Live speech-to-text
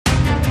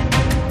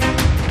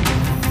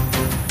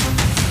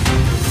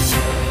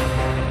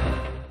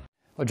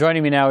Well,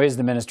 joining me now is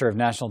the Minister of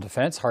National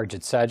Defence,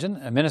 Harjit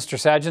Sajjan. Minister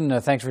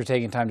Sajjan, thanks for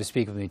taking time to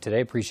speak with me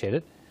today. Appreciate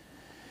it.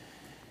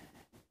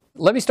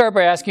 Let me start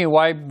by asking you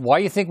why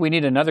you think we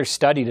need another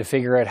study to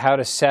figure out how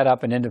to set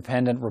up an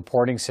independent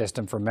reporting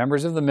system for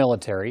members of the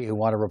military who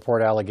want to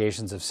report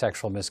allegations of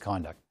sexual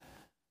misconduct.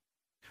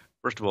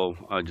 First of all,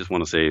 I just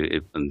want to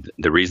say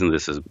the reason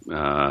this is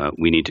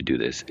we need to do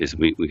this is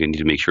we need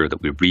to make sure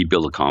that we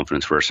rebuild the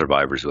confidence for our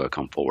survivors who have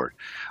come forward.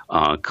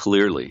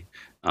 Clearly,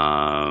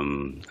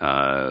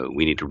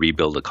 we need to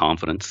rebuild the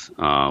confidence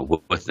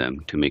with them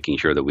to making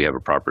sure that we have a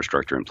proper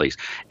structure in place.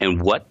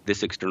 And what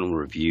this external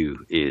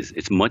review is,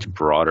 it's much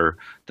broader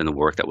than the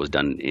work that was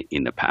done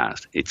in the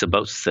past. It's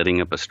about setting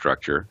up a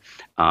structure,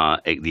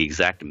 the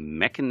exact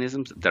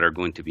mechanisms that are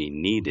going to be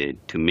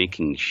needed to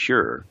making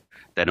sure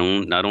that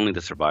not only the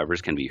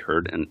survivors can be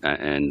heard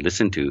and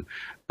listened to,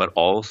 but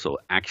also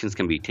actions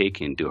can be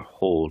taken to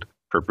hold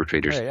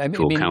perpetrators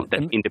to account.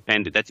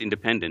 That's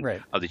independent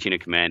right. of the chain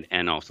of command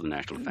and also the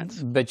national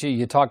defense. But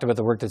you talked about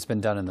the work that's been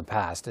done in the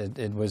past.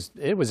 It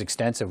was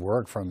extensive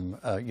work from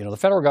the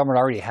federal government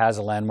already has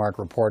a landmark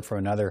report from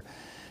another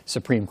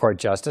Supreme Court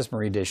Justice,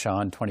 Marie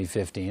Deschamps, in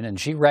 2015, and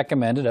she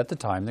recommended at the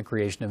time the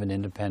creation of an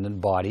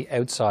independent body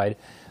outside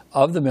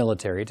of the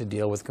military to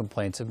deal with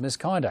complaints of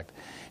misconduct.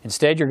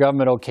 Instead, your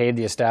government okayed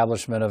the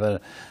establishment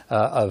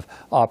of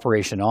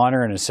Operation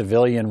Honor and a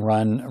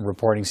civilian-run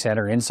reporting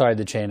center inside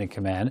the chain of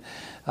command.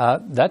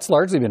 That's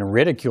largely been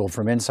ridiculed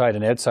from inside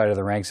and outside of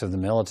the ranks of the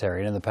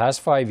military. And in the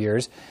past 5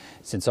 years,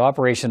 since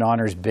Operation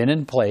Honor's been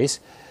in place,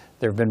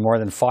 there have been more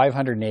than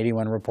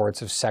 581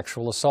 reports of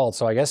sexual assault.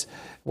 So I guess,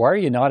 why are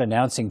you not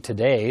announcing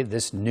today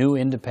this new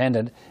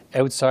independent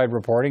outside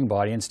reporting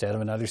body instead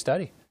of another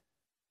study?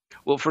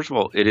 Well, first of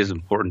all, it is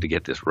important to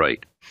get this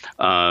right.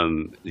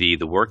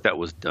 The work that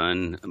was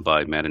done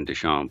by Madame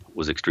Deschamps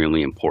was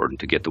extremely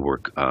important to get the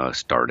work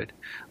started.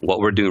 What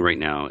we're doing right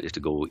now is to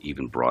go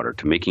even broader,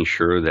 to making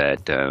sure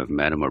that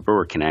Madame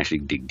Arbour can actually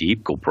dig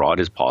deep, go broad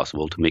as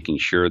possible, to making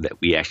sure that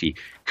we actually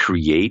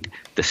create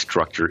the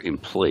structure in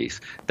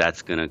place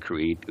that's going to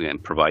create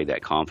and provide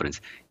that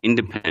confidence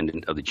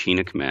independent of the chain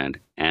of command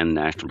and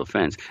national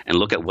defense, and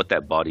look at what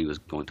that body was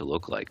going to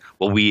look like.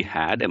 What we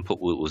had and what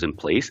was in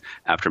place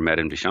after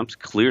Madame Deschamps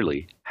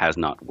clearly has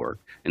not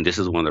worked, and this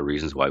is one of the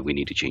reasons why we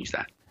need to change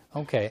that.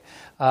 Okay.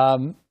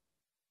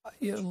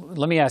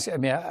 Let me ask you,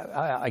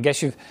 I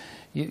guess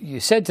you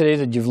said today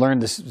that you've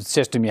learned this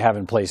system you have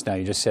in place now.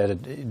 You just said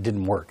it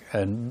didn't work.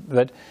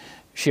 But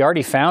she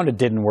already found it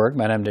didn't work,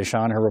 Madame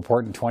Deschamps, her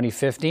report in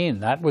 2015.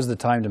 That was the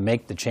time to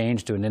make the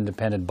change to an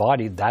independent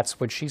body. That's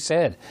what she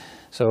said.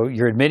 So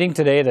you're admitting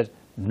today that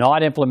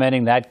not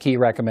implementing that key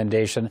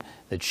recommendation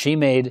that she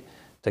made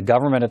to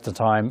government at the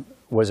time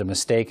was a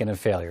mistake and a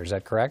failure. Is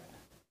that correct?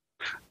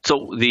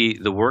 So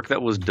the work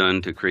that was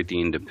done to create the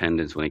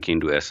independence when it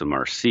came to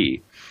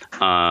SMRC,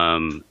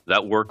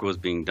 that work was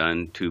being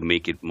done to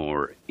make it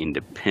more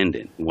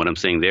independent. What I'm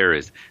saying there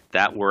is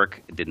that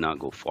work did not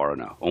go far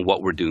enough. And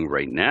what we're doing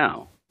right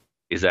now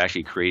is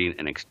actually creating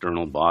an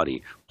external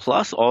body.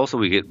 Plus, also,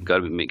 got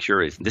to make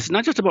sure this is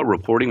not just about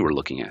reporting we're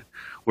looking at.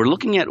 We're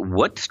looking at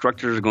what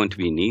structures are going to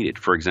be needed.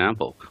 For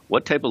example,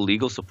 what type of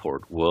legal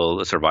support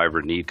will a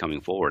survivor need coming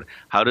forward?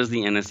 How does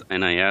the NIS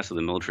or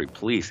the military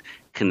police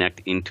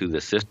connect into the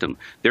system?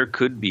 There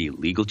could be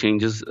legal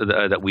changes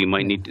that we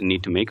might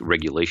need to make,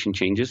 regulation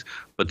changes.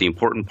 But the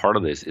important part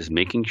of this is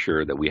making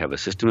sure that we have a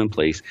system in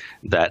place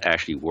that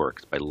actually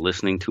works by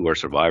listening to our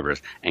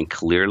survivors. And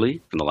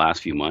clearly, in the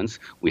last few months,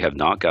 we have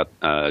not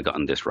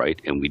gotten this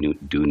right, and we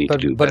do need to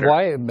do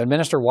better. But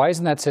Minister, why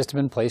isn't that system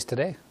in place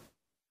today?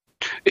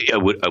 I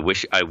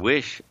wish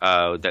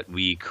that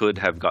we could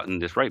have gotten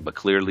this right, but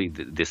clearly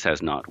this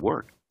has not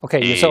worked.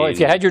 Okay, so if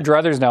you had your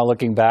druthers now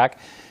looking back,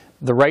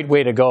 the right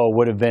way to go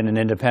would have been an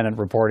independent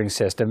reporting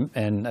system,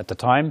 and at the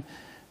time,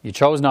 you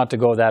chose not to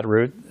go that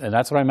route, and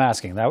that's what I'm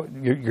asking.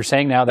 You're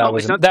saying now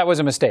that was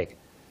a mistake.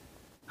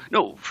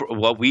 No,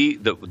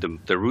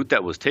 the route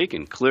that was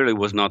taken clearly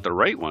was not the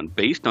right one,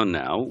 based on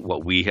now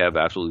what we have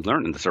absolutely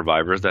learned and the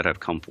survivors that have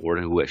come forward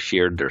and who have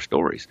shared their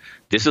stories.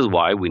 This is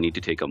why we need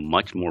to take a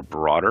much more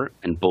broader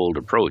and bold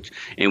approach.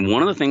 And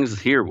one of the things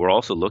here we're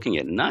also looking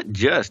at, not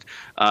just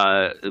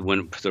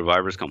when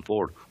survivors come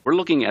forward, we're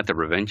looking at the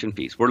prevention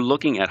piece. We're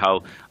looking at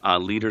how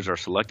leaders are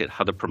selected,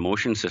 how the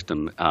promotion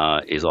system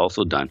is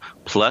also done,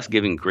 plus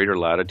giving greater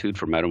latitude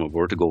for Madame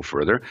Arbour to go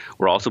further.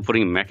 We're also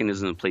putting a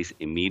mechanism in place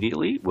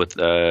immediately with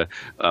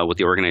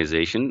the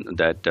organization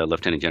that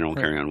Lieutenant General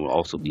Carrion will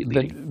also be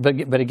leading.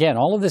 But again,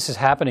 all of this is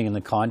happening in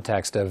the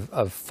context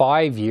of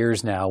 5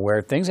 years now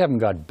where things haven't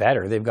got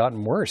better, they've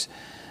gotten worse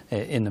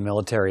in the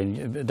military.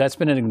 And that's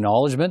been an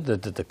acknowledgement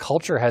that the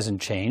culture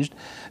hasn't changed.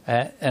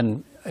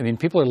 And I mean,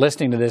 people are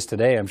listening to this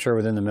today, I'm sure,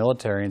 within the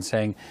military and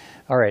saying,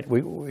 all right,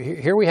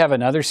 here we have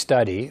another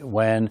study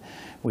when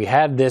we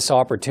had this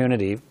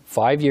opportunity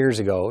 5 years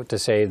ago to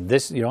say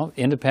this,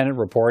 independent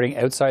reporting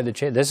outside the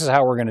chain, this is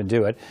how we're going to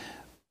do it.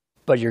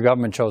 But your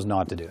government chose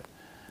not to do it.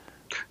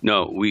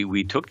 No, we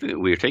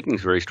are taking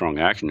very strong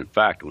action. In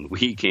fact, when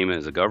we came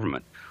as a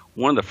government,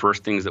 one of the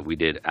first things that we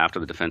did after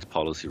the defense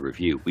policy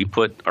review, we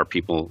put our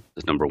people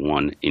as number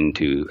one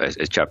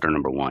as chapter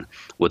number one.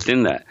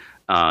 Within that,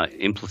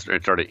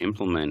 started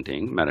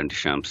implementing Madame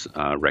Deschamps'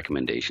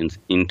 recommendations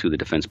into the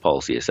defense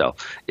policy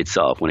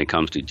itself when it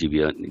comes to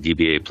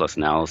GBA plus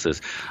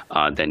analysis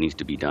that needs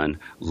to be done.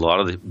 A lot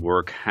of the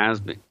work has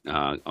been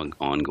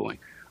ongoing.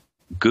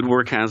 Good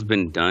work has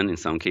been done in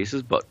some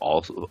cases, but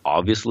also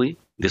obviously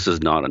this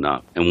is not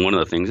enough. And one of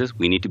the things is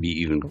we need to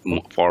be even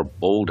far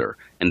bolder.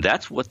 And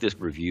that's what this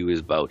review is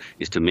about,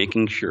 is to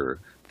making sure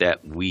that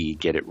we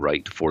get it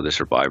right for the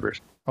survivors.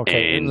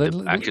 Okay. And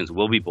the actions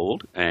will be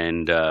bold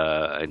and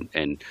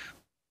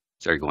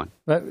sorry, go on.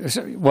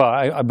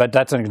 But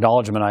that's an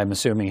acknowledgement, I'm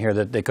assuming here,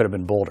 that they could have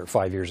been bolder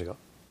 5 years ago.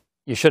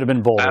 You should have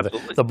been bolder.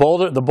 Absolutely.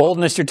 The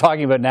boldness you're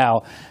talking about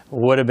now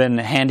would have been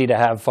handy to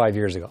have 5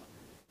 years ago.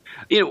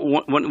 You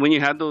know, when you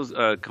had those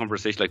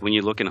conversations, like when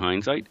you look in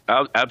hindsight,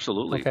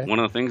 absolutely. Okay. One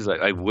of the things that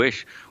I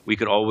wish we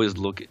could always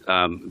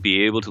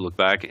be able to look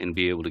back and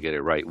be able to get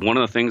it right. One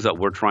of the things that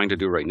we're trying to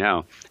do right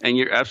now, and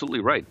you're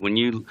absolutely right, when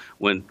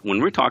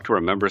we talk to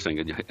our members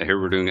saying, here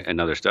we're doing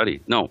another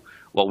study, no.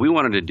 What we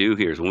wanted to do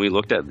here is when we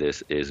looked at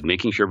this is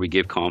making sure we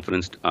give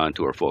confidence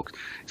to our folks.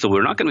 So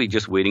we're not going to be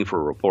just waiting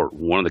for a report.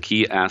 One of the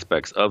key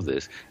aspects of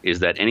this is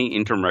that any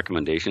interim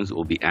recommendations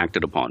will be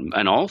acted upon.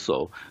 And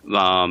also,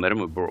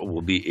 Madam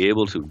will be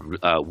able to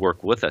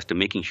work with us to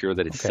making sure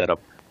that it's set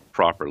up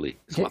properly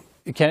as well.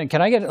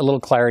 Can I get a little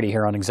clarity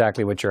here on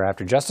exactly what you're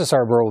after? Justice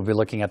Arbour will be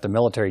looking at the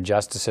military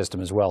justice system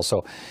as well.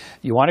 So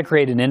you want to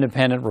create an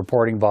independent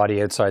reporting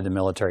body outside the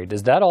military.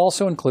 Does that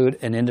also include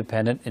an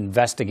independent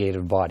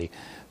investigative body?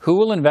 Who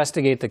will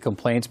investigate the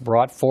complaints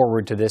brought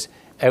forward to this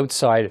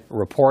outside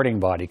reporting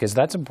body? Because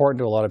that's important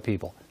to a lot of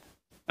people.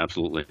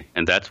 Absolutely.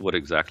 And that's what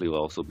exactly will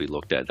also be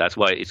looked at. That's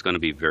why it's going to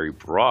be very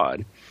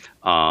broad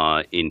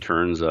in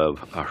terms of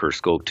her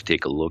scope to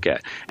take a look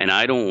at. And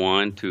I don't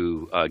want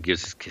to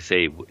just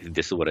say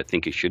this is what I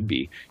think it should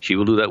be. She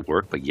will do that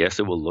work, but yes,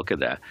 it will look at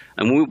that.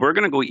 And we're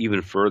going to go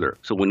even further.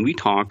 So when we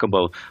talk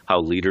about how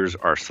leaders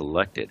are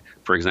selected,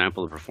 for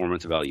example, the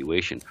performance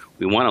evaluation,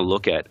 we want to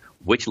look at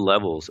which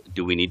levels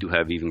do we need to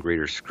have even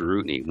greater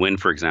scrutiny when,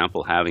 for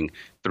example, having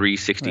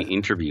 360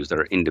 interviews that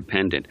are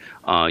independent,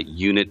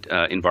 unit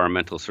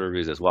environmental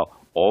surveys as well.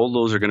 All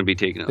those are going to be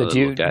taken a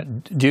look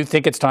at. Do you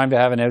think it's time to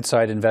have an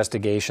outside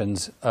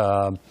investigations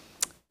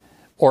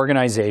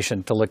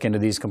organization to look into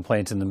these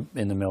complaints in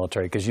the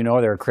military? Because you know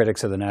there are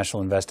critics of the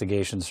National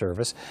Investigation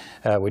Service,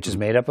 which is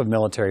made up of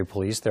military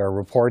police. There are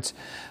reports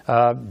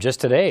just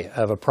today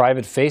of a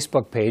private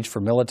Facebook page for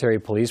military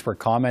police where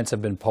comments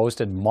have been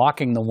posted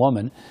mocking the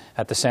woman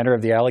at the center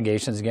of the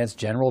allegations against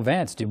General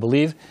Vance. Do you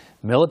believe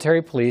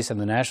military police and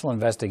the National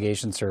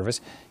Investigation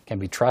Service can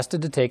be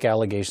trusted to take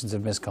allegations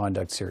of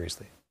misconduct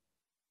seriously?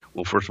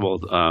 Well, first of all,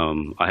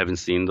 I haven't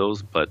seen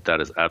those, but that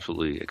is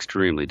absolutely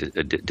extremely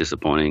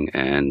disappointing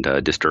and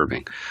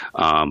disturbing.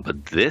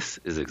 But this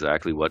is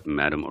exactly what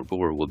Madame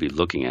Arbour will be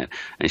looking at,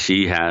 and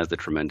she has the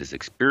tremendous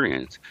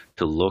experience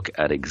to look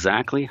at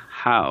exactly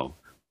how.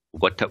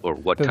 But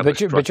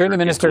you're the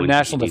Minister of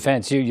National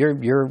Defense.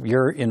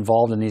 You're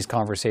involved in these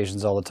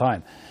conversations all the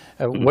time.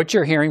 What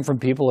you're hearing from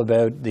people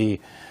about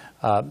the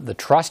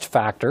trust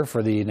factor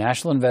for the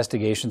National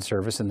Investigation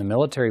Service and the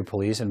military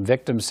police, and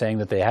victims saying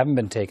that they haven't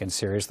been taken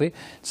seriously,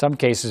 in some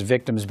cases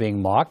victims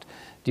being mocked.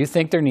 Do you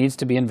think there needs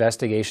to be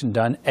investigation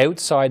done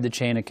outside the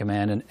chain of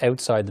command and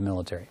outside the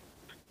military?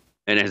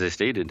 And as I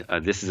stated,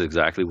 this is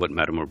exactly what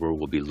Madame Arbour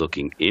will be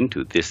looking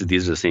into. These are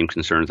the same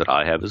concerns that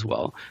I have as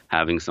well,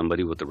 having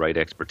somebody with the right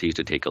expertise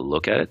to take a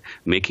look at it,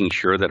 making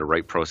sure that a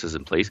right process is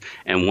in place.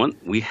 And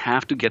we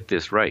have to get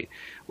this right.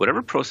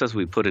 Whatever process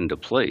we put into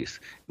place,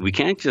 we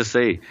can't just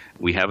say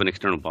we have an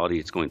external body,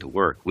 it's going to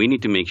work. We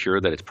need to make sure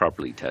that it's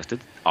properly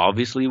tested.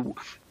 Obviously,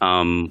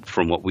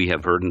 from what we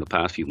have heard in the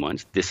past few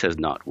months, this has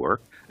not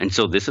worked. And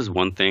so this is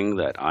one thing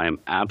that I am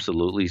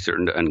absolutely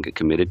certain and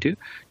committed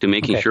to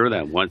making sure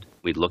that once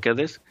we look at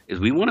this, is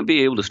we want to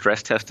be able to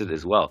stress test it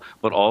as well,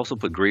 but also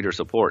put greater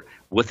support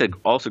with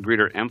also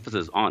greater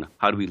emphasis on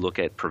how do we look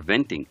at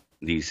preventing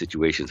these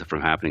situations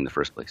from happening in the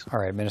first place. All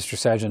right, Minister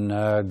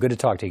Sajjan, good to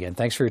talk to you again.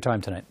 Thanks for your time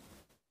tonight.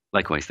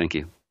 Likewise, thank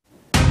you.